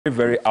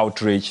very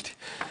outraged.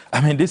 I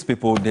mean, these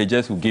people, they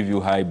just will give you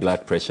high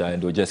blood pressure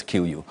and they'll just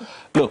kill you.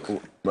 Look,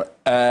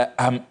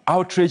 I'm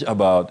outraged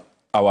about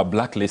our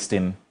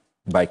blacklisting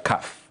by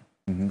CAF.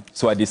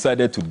 So I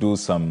decided to do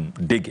some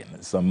digging,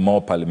 some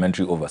more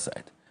parliamentary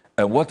oversight.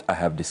 And what I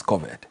have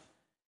discovered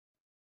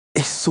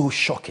is so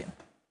shocking.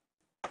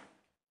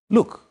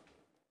 Look,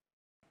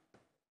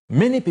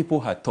 many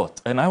people had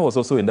thought, and I was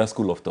also in that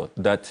school of thought,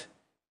 that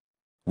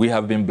we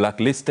have been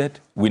blacklisted.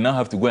 We now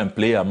have to go and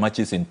play our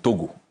matches in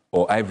Togo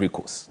or Ivory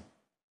Coast.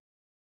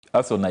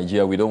 As for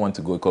Nigeria, we don't want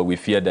to go because we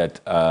fear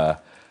that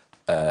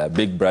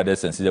big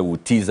brothers and sisters will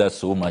tease us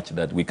so much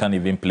that we can't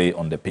even play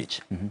on the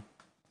pitch.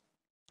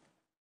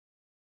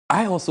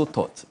 I also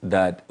thought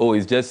that, oh,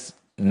 it's just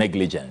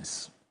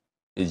negligence.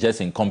 It's just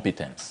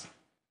incompetence.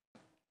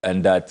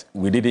 And that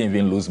we didn't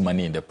even lose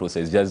money in the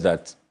process, just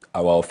that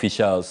our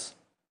officials,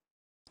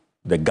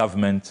 the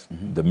government,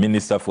 the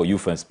Minister for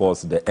Youth and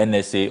Sports, the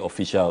NSA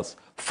officials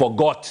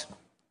forgot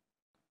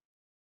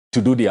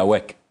to do their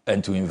work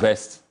and to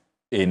invest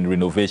in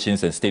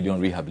renovations and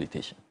stadium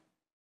rehabilitation.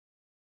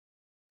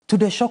 To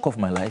the shock of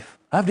my life,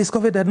 I've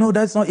discovered that no,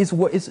 that's not, it's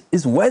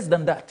worse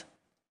than that.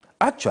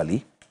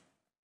 Actually,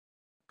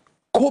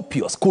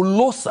 copious,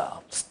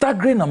 colossal,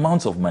 staggering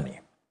amounts of money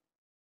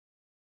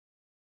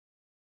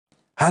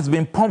has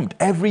been pumped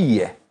every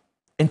year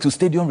into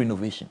stadium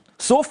renovation.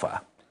 So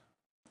far,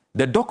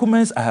 the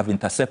documents I have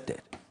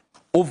intercepted,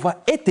 over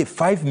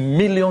 85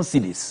 million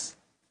cedis.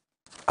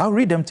 I'll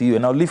read them to you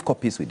and I'll leave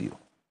copies with you.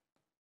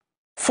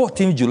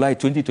 14th July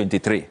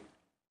 2023.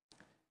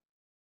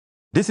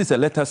 This is a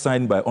letter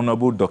signed by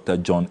Honorable Dr.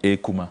 John A.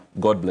 Kuma.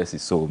 God bless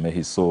his soul. May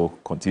his soul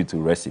continue to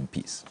rest in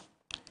peace.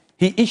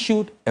 He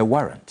issued a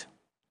warrant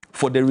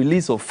for the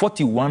release of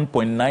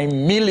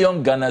 41.9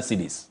 million Ghana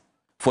cedis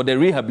for the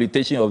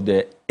rehabilitation of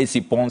the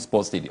Esipon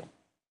Sports Stadium.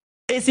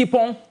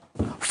 Esipon,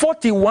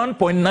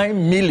 41.9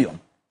 million.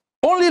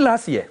 Only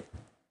last year.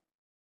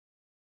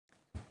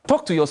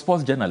 Talk to your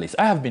sports journalists.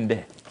 I have been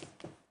there.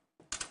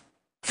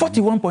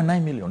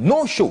 41.9 million.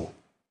 No show.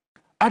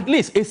 At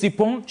least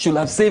Esipon should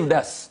have saved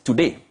us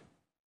today.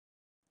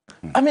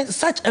 I mean,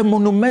 such a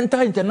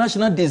monumental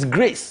international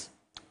disgrace.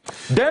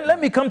 Then let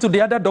me come to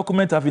the other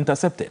document I've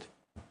intercepted.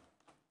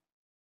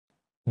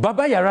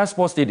 Baba Yara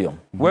Sports Stadium,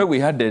 where we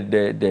had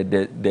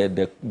the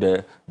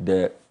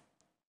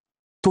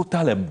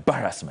total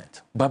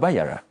embarrassment. Baba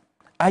Yara,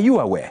 are you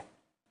aware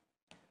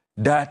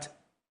that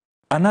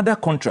another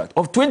contract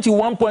of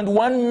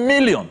 21.1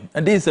 million,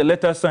 and this is a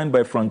letter signed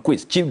by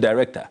Franquist, Chief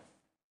Director,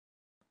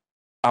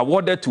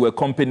 awarded to a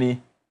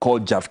company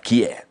called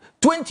Javkier,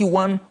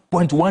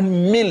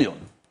 21.1 million.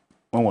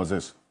 When was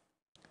this?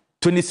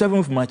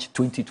 27th March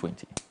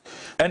 2020.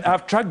 And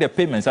I've tracked the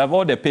payments. I have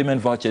all the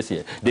payment vouchers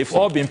here. They've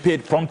all been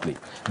paid promptly.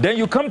 Then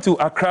you come to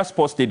Accra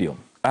Sports Stadium.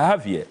 I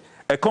have here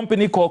a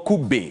company called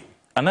Kube,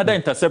 another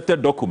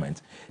intercepted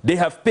document. They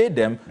have paid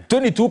them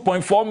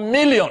 22.4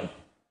 million.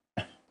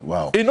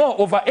 Wow. You know,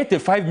 over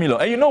 85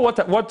 million. And you know what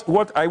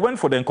I went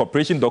for the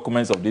incorporation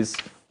documents of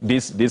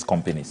these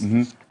companies.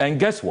 And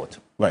guess what?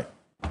 Right.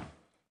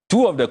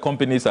 Two of the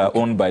companies are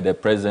owned by the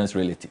president's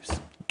relatives,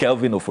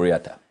 Kelvin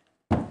Oforiatta.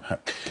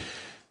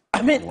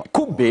 I mean,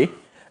 Kube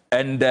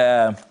and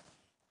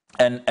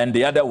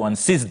the other one,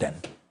 Sisden.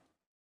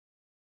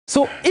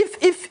 So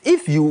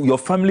if your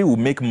family will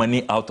make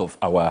money out of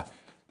our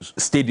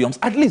stadiums,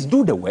 at least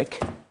do the work.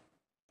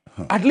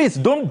 At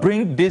least don't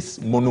bring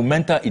this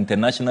monumental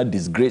international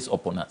disgrace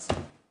upon us.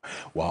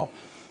 Wow.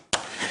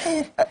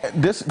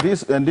 This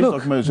president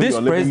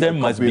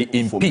must be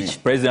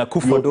impeached. President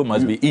Akufo-Addo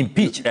must be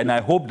impeached. And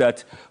I hope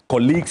that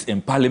colleagues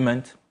in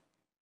parliament,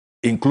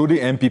 including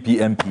MPP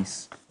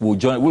MPs, will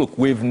join. Look,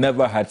 we've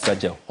never had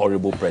such a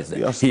horrible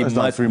president. Yes, he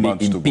must be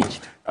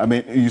impeached. I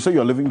mean, you say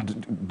you're leaving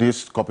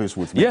these copies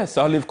with me. Yes,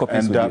 I'll leave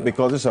copies with you. And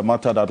because it's a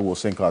matter that will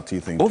sink our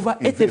teeth in. Over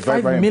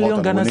 85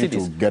 million Ghana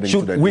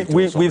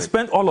cedis. We've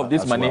spent all of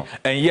this money,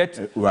 and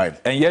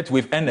yet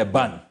we've earned a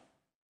ban.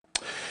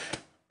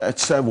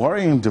 It's a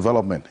worrying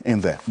development in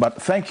there. But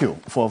thank you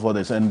for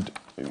this. And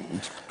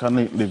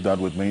kindly leave that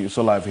with me. It's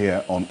so live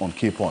here on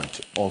Key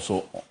Point.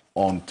 Also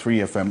on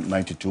 3FM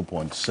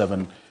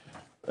 92.7.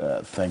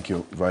 Thank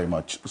you very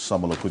much,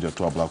 Samuel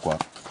Okudzeto Ablakwa.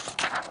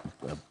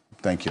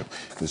 Thank you.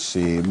 This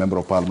is a Member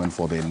of Parliament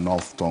for the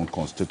North Tongue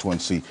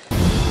constituency.